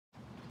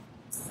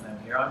and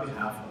I'm here on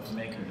behalf of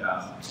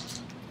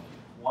MakerDAO,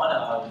 one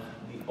of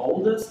the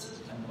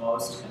oldest and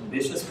most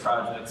ambitious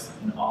projects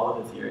in all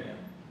of Ethereum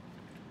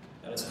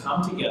that has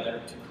come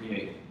together to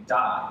create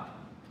DAI,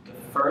 the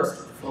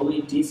first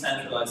fully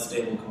decentralized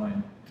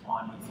stablecoin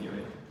on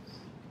Ethereum.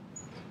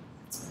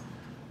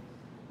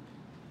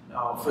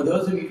 Now, for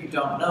those of you who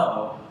don't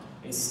know,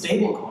 a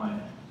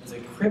stablecoin is a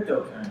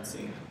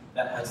cryptocurrency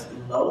that has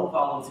low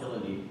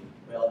volatility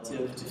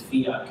relative to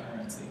fiat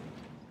currency,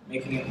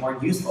 making it more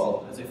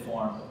useful as a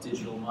form of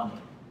digital money.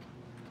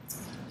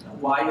 Now,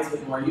 why is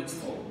it more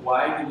useful?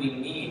 Why do we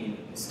need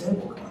a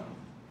stablecoin?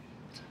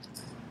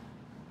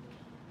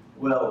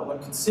 Well, when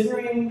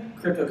considering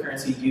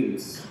cryptocurrency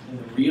use in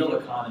the real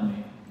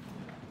economy,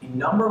 the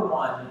number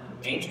one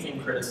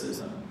mainstream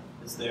criticism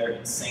is their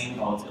insane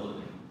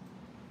volatility.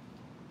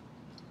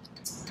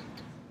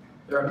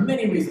 There are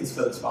many reasons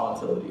for this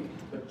volatility,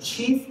 but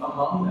chief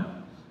among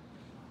them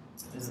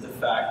is the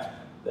fact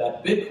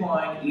that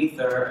Bitcoin,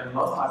 Ether, and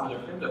most popular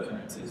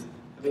cryptocurrencies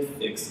have a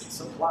fixed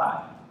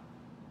supply.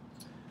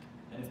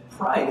 And if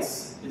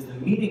price is the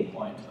meeting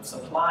point of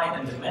supply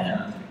and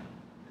demand,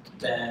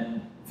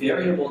 then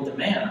variable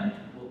demand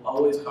will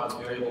always cause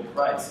variable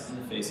price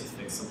in the face of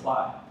fixed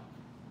supply.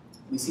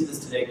 We see this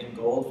today in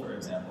gold, for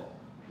example,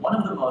 one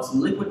of the most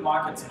liquid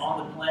markets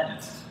on the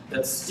planet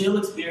that still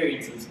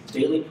experiences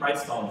daily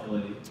price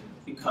volatility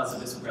because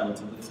of its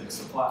relatively fixed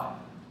supply.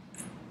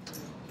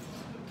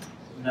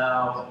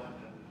 Now,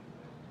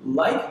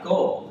 like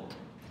gold,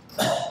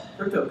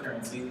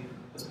 cryptocurrency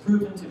has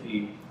proven to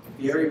be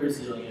a very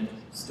resilient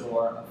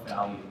store of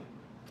value,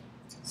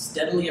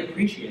 steadily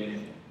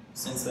appreciating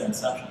since their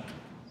inception.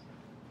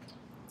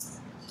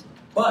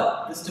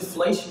 But this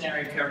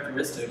deflationary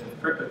characteristic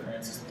of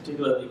cryptocurrencies,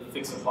 particularly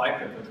fixed supply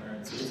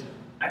cryptocurrencies,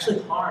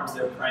 actually harms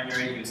their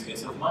primary use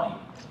case of money.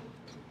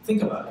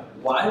 Think about it.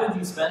 Why would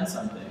you spend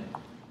something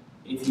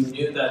if you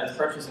knew that its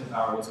purchasing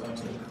power was going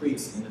to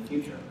increase in the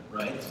future,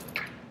 right?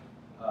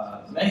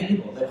 Many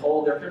people, they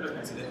hold their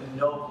cryptocurrency, they have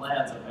no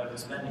plans of ever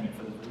spending it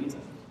for this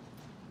reason.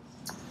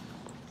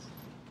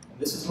 And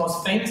this is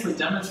most famously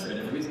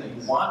demonstrated, the reason that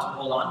you want to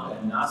hold on to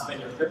it and not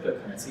spend your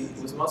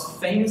cryptocurrency was most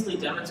famously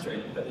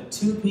demonstrated by the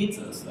 2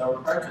 pizzas that were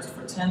purchased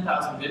for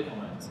 10,000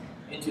 Bitcoins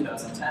in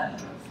 2010,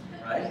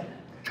 right?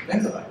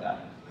 Think about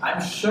that. I'm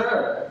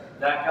sure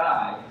that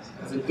guy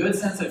has a good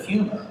sense of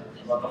humor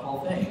about the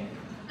whole thing,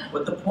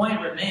 but the point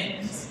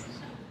remains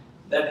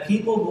that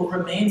people will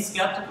remain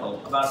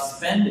skeptical about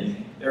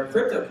spending their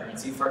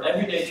cryptocurrency for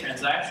everyday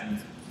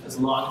transactions as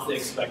long as they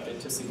expect it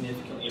to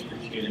significantly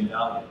appreciate in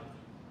value,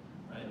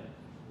 right?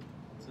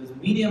 So this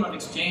medium of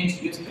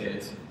exchange use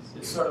case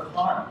is sort of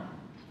harmed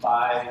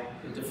by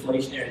the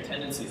deflationary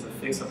tendencies of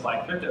fixed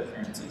supply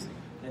cryptocurrencies.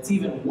 And it's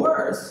even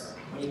worse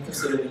when you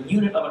consider the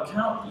unit of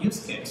account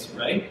use case,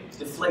 right?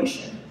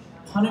 Deflation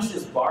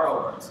punishes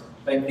borrowers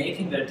by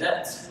making their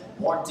debts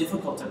more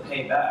difficult to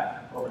pay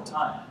back over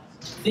time.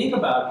 Think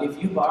about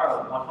if you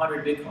borrowed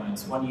 100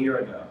 Bitcoins 1 year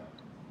ago,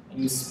 and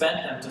you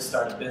spent them to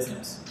start a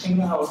business. Think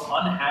about how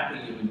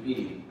unhappy you would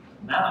be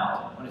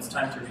now when it's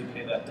time to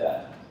repay that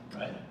debt,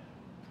 right?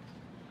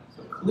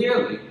 So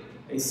clearly,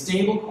 a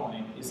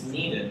stablecoin is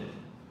needed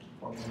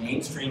for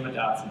mainstream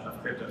adoption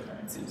of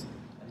cryptocurrencies,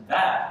 and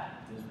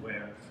that is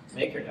where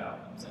MakerDAO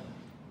comes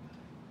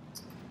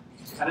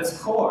in. At its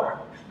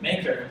core,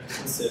 Maker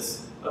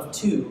consists of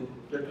 2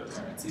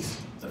 cryptocurrencies.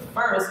 The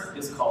first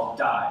is called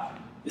DAI.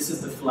 This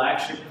is the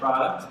flagship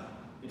product.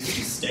 It is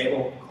a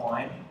stable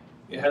coin.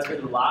 It has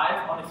been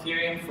live on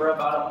Ethereum for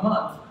about a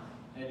month,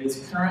 and it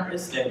is currently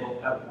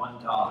stable at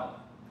 $1.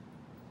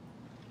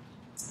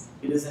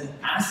 It is an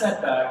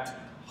asset-backed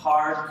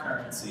hard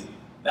currency.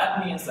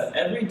 That means that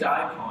every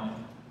DAI coin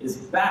is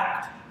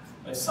backed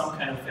by some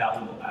kind of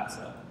valuable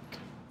asset.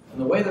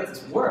 And the way that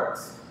this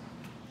works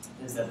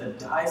is that the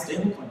DAI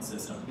stablecoin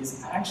system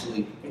is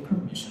actually a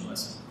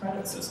permissionless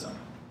credit system,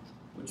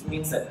 which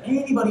means that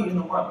anybody in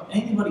the world,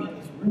 anybody in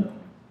this room,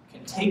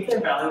 can take their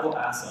valuable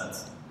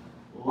assets,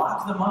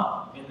 lock them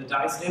up in the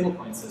DAI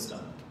stablecoin system,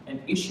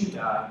 and issue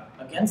DAI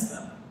against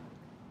them.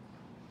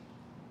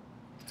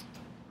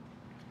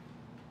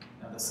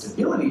 Now, the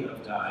stability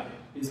of DAI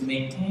is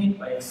maintained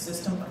by a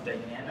system of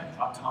dynamic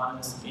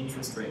autonomous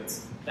interest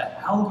rates that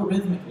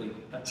algorithmically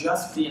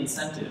adjust the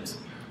incentives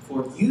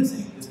for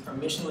using this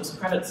permissionless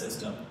credit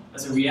system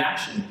as a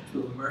reaction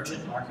to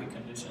emergent market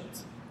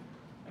conditions.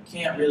 I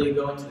can't really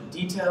go into the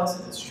details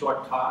in this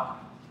short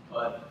talk,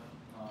 but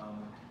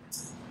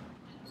there's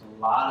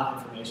a lot of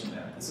information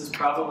there. This is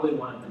probably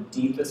one of the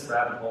deepest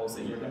rabbit holes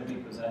that you're going to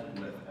be presented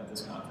with at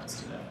this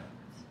conference today.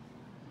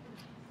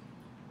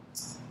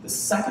 The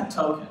second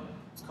token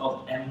is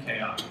called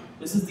MKR.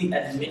 This is the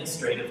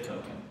administrative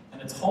token,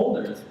 and its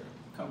holders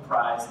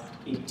comprise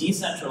a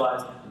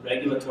decentralized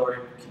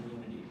regulatory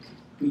community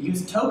who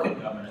use token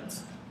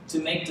governance to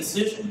make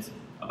decisions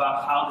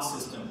about how the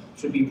system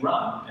should be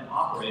run and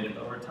operated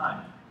over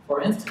time.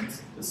 For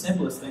instance, the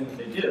simplest thing that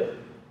they do,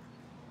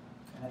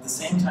 and at the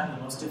same time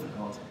the most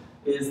difficult,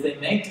 is they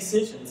make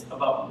decisions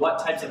about what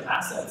types of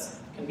assets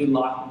can be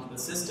locked into the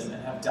system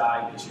and have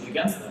DAI issued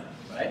against them,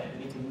 right? right?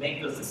 They need to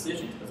make those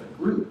decisions as a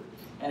group.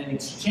 And in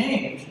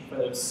exchange for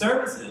those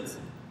services,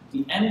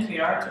 the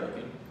MKR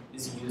token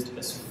is used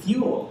as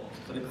fuel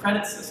for the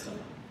credit system.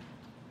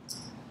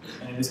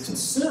 And it is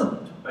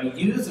consumed by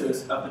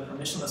users of the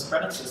permissionless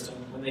credit system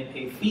when they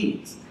pay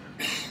fees,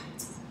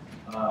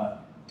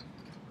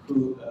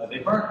 they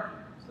burn.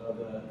 So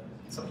the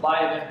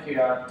supply of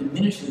MKR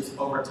diminishes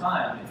over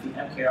time if the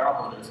MKR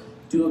holders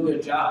do a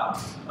good job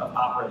of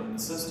operating the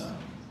system.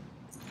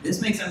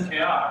 This makes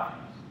MKR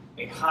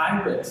a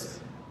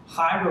high-risk,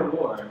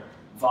 high-reward,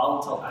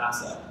 volatile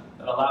asset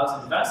that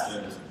allows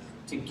investors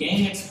to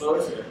gain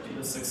exposure to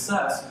the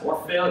success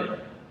or failure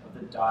of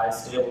the DAI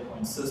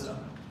stablecoin system.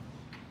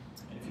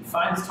 And if you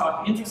find this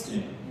talk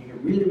interesting and you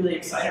get really, really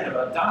excited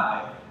about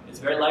DAI, it's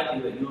very likely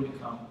that you will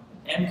become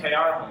an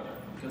MKR holder,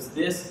 because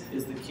this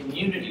is the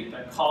community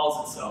that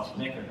calls itself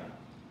MakerDAO.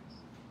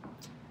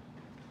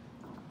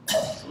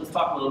 So let's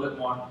talk a little bit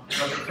more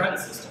about the credit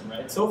system,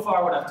 right? So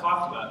far what I've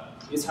talked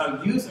about is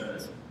how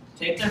users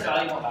take their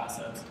valuable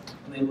assets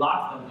and they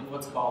lock them in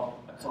what's called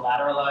a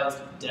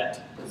collateralized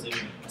debt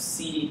position, a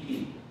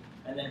CDP,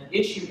 and then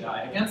issue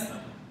DAI against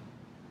them.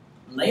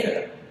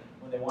 Later,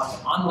 when they want to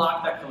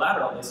unlock that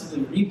collateral, they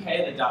simply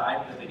repay the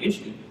DAI that they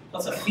issued,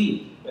 plus a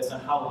fee based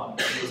on how long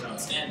it was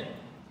outstanding.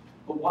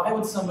 But why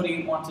would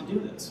somebody want to do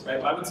this,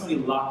 right? Why would somebody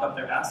lock up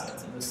their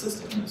assets in the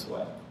system in this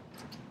way?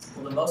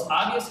 Well, the most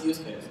obvious use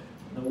case,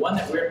 and the one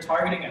that we're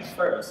targeting at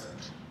first,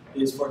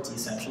 is for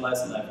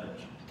decentralized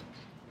leverage.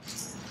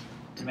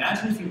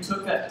 Imagine if you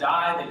took that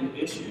DAI that you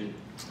issued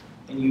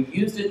and you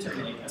used it to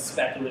make a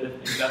speculative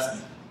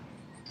investment.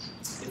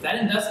 If that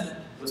investment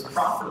was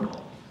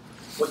profitable,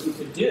 what you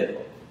could do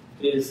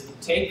is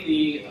take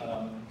a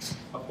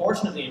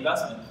portion of the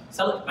investment,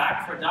 sell it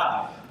back for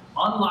DAI,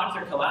 unlock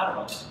your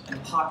collateral,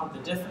 and pocket the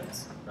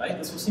difference, right?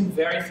 This will seem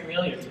very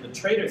familiar to the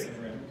traders in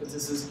the room because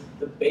this is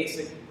the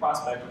basic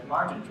prospect of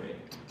margin trading.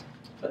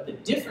 But the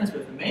difference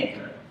with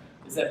Maker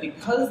is that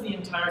because the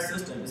entire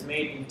system is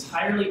made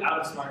entirely out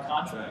of smart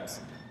contracts,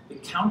 the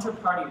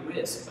counterparty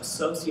risk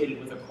associated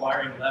with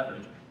acquiring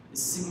leverage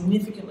is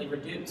significantly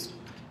reduced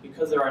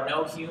because there are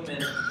no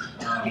human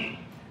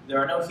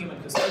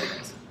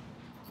custodians.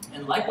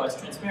 And likewise,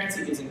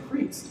 transparency is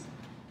increased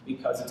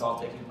because it's all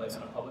taking place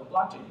on a public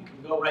blockchain. You can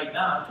go right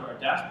now to our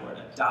dashboard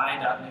at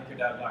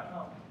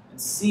dai.makerdao.com and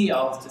see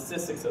all the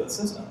statistics of the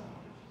system.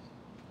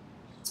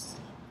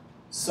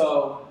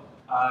 So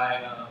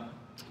as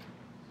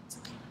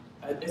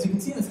you can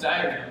see in this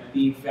diagram,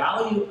 the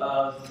value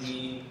of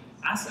the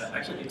asset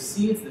actually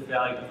exceeds the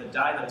value of the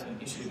DAI that has been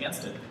issued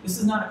against it. This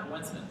is not a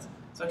coincidence.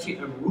 It's actually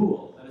a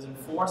rule that is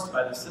enforced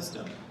by the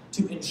system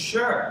to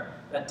ensure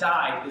that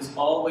DAI is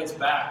always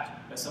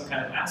backed by some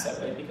kind of asset,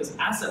 right? Because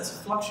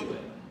assets fluctuate.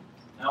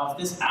 Now, if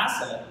this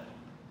asset,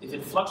 if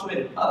it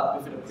fluctuated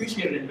up, if it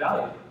appreciated in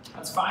value,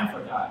 that's fine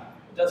for DAI.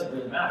 It doesn't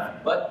really matter.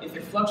 But if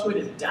it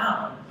fluctuated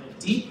down, it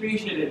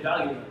depreciated in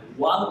value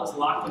while it was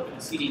locked up in a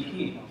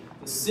CDP,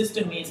 the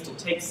system needs to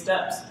take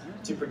steps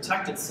to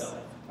protect itself.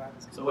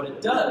 So what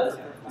it does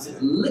is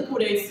it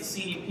liquidates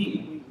the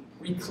CDP,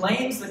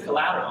 reclaims the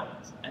collateral,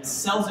 and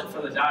sells it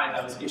for the DAI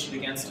that was issued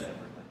against it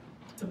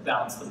to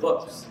balance the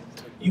books.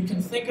 You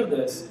can think of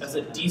this as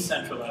a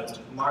decentralized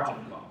margin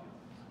call.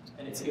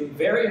 And it's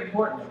very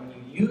important that when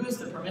you use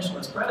the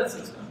permissionless credit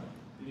system,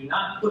 you do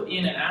not put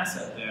in an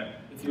asset there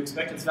if you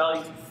expect its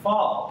value to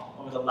fall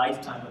over the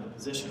lifetime of the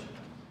position.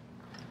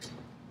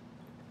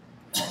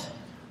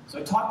 So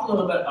I talked a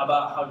little bit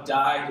about how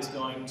DAI is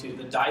going to,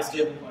 the DAI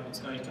stablecoin is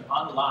going to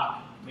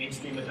unlock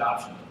mainstream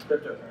adoption of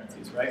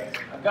cryptocurrencies, right?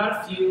 I've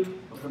got a few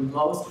of the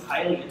most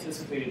highly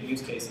anticipated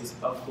use cases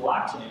of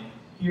blockchain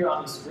here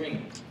on the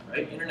screen,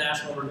 right?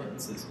 International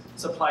remittances,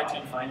 supply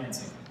chain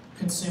financing,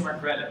 consumer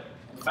credit,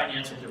 and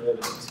financial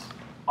derivatives.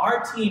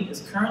 Our team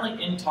is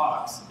currently in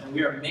talks, and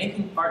we are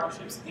making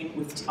partnerships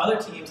with other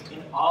teams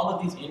in all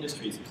of these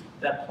industries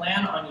that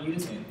plan on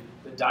using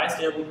the DAI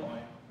stablecoin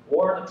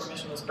or the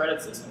permissionless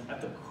credit system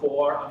at the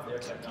core of their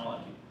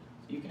technology.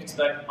 You can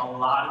expect a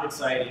lot of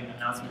exciting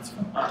announcements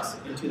from us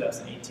in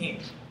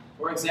 2018.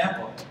 For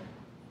example,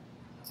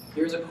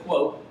 here's a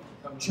quote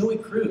from Joey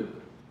Krug,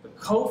 the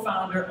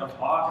co-founder of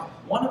Augur,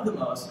 one of the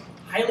most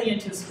highly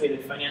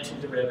anticipated financial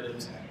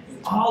derivatives in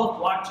all of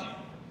blockchain,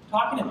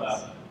 talking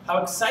about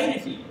how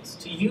excited he is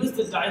to use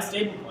the DAI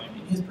stablecoin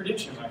in his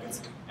prediction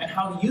markets and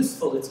how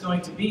useful it's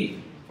going to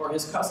be for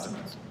his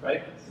customers,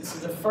 right? This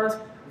is the first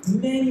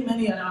many,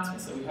 many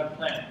announcements that we have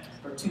planned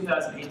for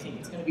 2018.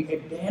 It's going to be a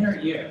banner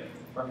year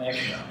for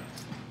MakerDAO.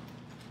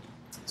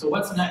 So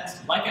what's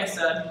next? Like I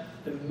said,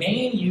 the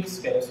main use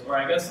case, or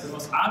I guess the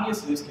most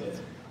obvious use case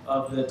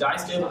of the DAI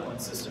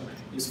stablecoin system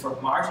is for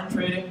margin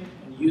trading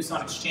and use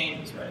on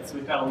exchanges, right? So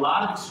we've got a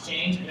lot of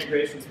exchange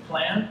integrations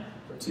planned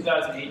for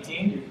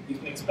 2018. You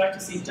can expect to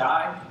see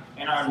DAI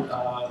and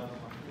our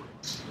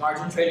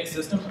margin trading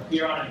system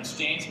appear on an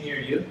exchange near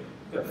you.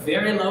 We've got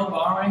very low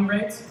borrowing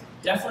rates,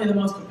 definitely the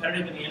most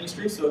competitive in the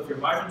industry. So if you're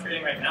margin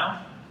trading right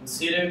now,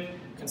 consider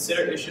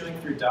issuing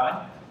through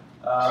DAI.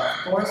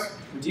 Of course,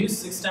 reduce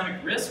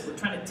systemic risk. We're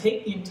trying to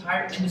take the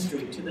entire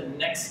industry to the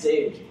next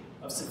stage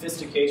of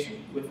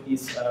sophistication with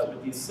these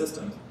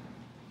systems.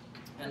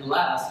 And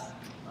last,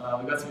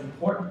 we've got some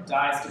important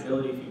DAI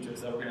stability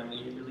features that we're going to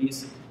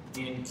release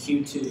in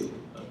Q2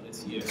 of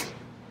this year.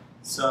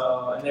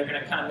 So, and they're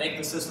going to kind of make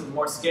the system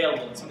more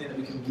scalable and something that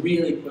we can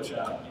really push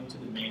out into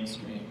the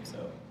mainstream.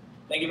 So,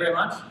 thank you very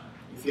much.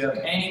 If you have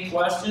any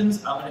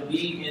questions, I'm going to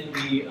be in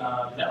the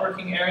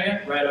networking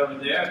area right over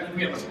there. I think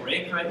we have a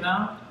break right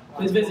now.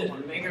 Please visit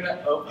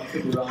MakerDAO. Oh, I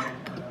could be wrong.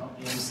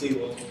 EMC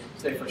will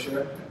say for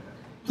sure.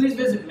 Please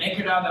visit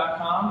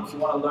MakerDAO.com if you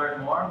want to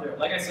learn more.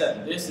 Like I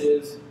said, this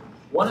is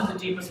one of the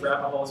deepest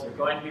rabbit holes you're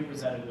going to be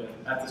presented with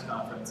at this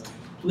conference.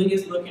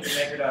 Please look into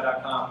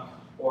MakerDAO.com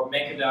or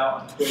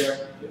MakerDAO on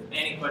Twitter. If you have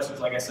any questions,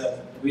 like I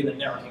said, we'll be in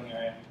the networking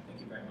area.